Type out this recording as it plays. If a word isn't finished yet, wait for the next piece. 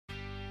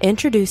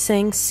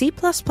Introducing C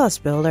Builder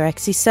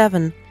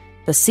XE7,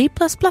 the C++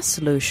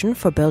 solution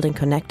for building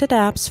connected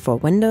apps for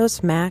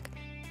Windows, Mac,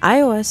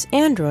 iOS,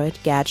 Android,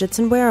 gadgets,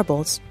 and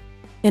wearables.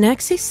 In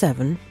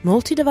XE7,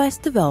 multi-device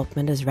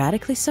development is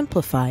radically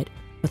simplified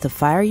with the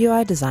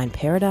FireUI design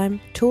paradigm,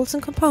 tools,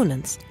 and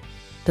components,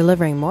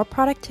 delivering more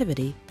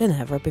productivity than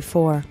ever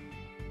before.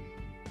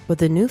 With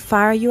the new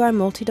FireUI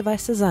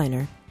multi-device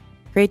designer,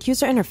 create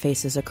user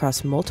interfaces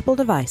across multiple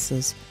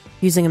devices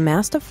using a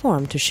master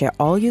form to share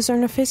all user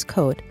interface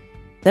code,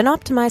 then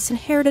optimize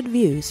inherited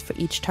views for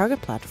each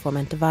target platform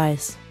and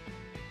device.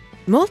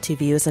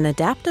 Multi-view is an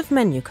adaptive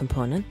menu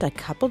component that,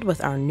 coupled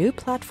with our new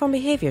platform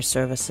behavior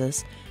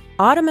services,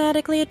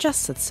 automatically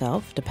adjusts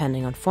itself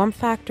depending on form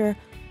factor,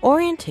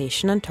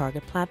 orientation, and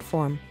target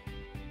platform.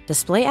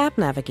 Display app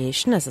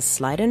navigation as a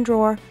slide-in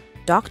drawer,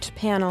 docked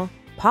panel,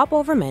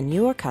 pop-over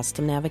menu, or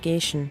custom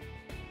navigation.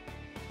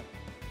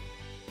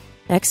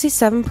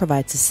 XE7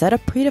 provides a set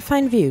of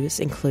predefined views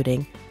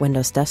including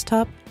Windows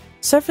Desktop,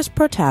 Surface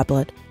Pro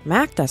Tablet,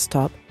 Mac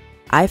Desktop,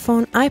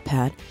 iPhone,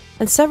 iPad,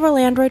 and several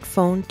Android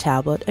phone,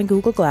 tablet, and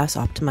Google Glass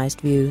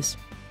optimized views.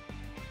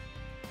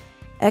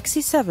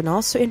 XE7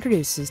 also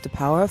introduces the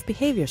power of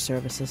behavior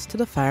services to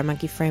the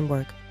FireMonkey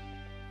framework.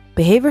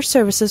 Behavior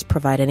services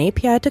provide an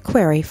API to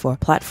query for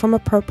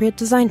platform-appropriate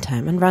design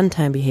time and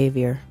runtime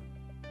behavior.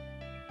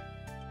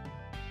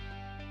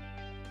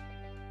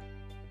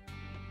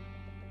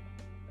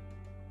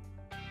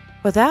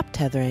 With app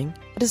tethering,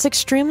 it is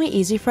extremely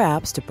easy for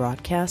apps to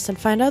broadcast and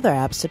find other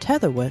apps to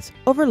tether with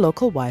over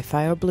local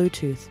Wi-Fi or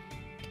Bluetooth.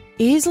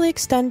 Easily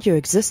extend your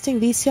existing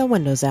VCL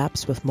Windows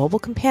apps with mobile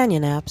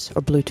companion apps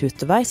or Bluetooth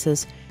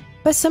devices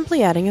by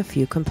simply adding a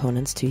few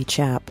components to each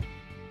app.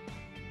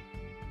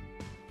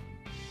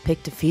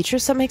 Pick the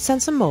features that make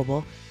sense on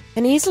mobile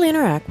and easily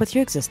interact with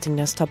your existing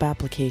desktop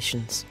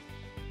applications.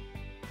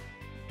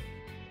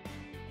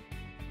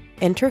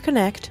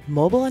 Interconnect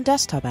mobile and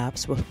desktop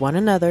apps with one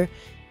another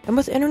and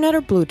with Internet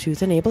or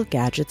Bluetooth-enabled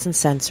gadgets and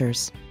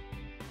sensors.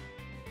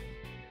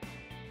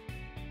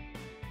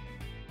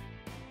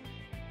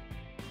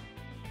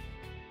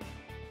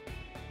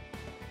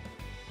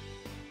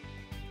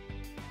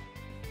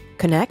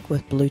 Connect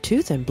with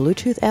Bluetooth and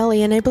Bluetooth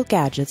LE-enabled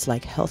gadgets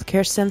like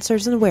healthcare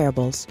sensors and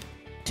wearables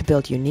to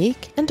build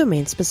unique and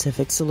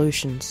domain-specific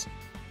solutions.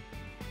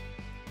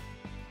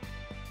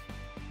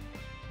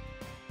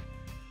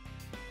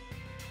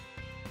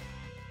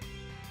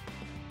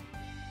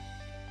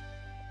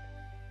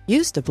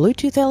 Use the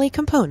Bluetooth LE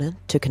component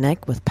to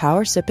connect with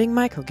power-sipping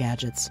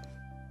micro-gadgets.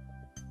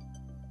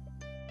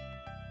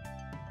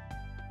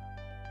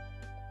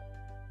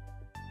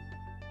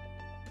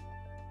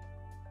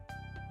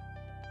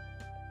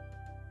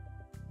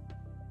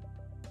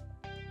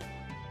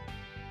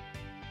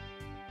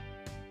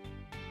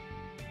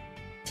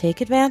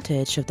 Take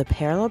advantage of the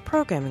parallel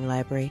programming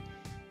library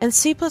and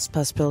C++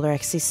 Builder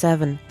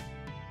XE7.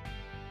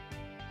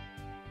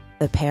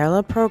 The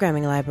parallel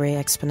programming library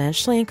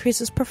exponentially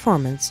increases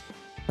performance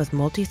with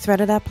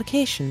multi-threaded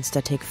applications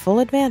that take full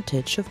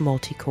advantage of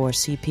multi-core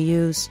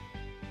CPUs.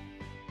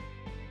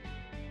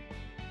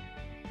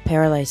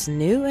 Parallelize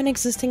new and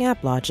existing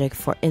app logic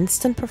for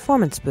instant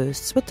performance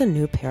boosts with the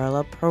new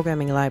parallel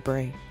programming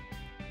library.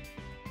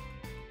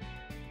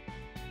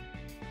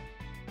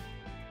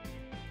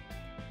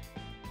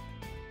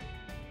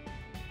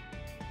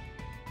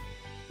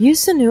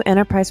 Use the new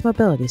Enterprise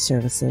Mobility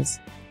Services,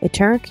 a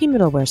turnkey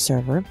middleware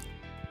server,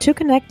 to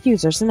connect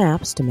users and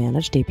apps to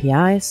managed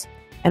APIs,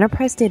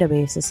 enterprise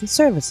databases, and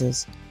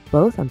services,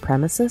 both on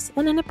premises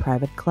and in a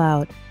private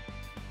cloud.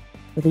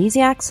 With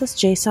easy access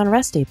JSON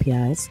REST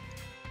APIs,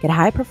 get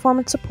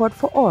high-performance support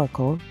for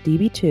Oracle,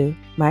 DB2,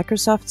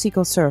 Microsoft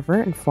SQL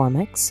Server,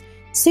 Informix,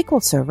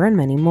 SQL Server, and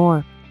many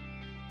more.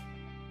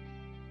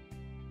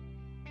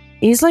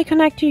 Easily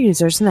connect your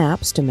users and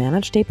apps to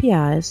managed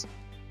APIs,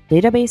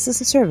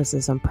 databases, and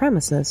services on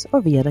premises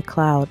or via the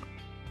cloud.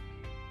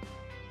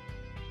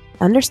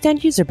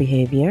 Understand user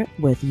behavior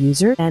with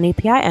user and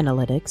API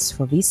analytics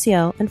for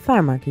VCL and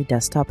FireMonkey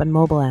desktop and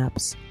mobile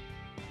apps.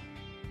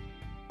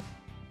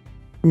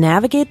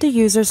 Navigate the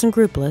users and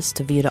group lists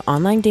to view the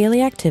online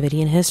daily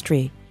activity and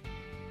history.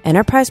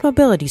 Enterprise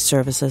Mobility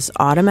Services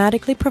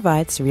automatically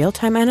provides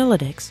real-time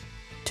analytics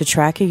to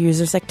track your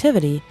users'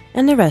 activity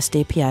and the REST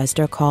APIs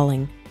they're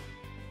calling.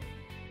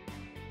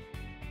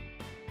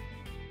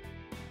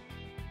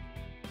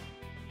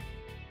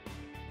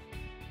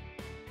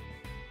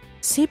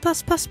 C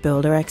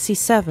Builder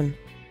XE7,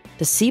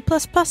 the C++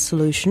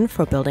 solution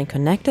for building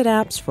connected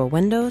apps for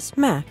Windows,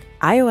 Mac,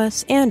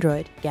 iOS,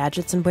 Android,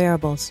 gadgets, and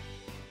wearables.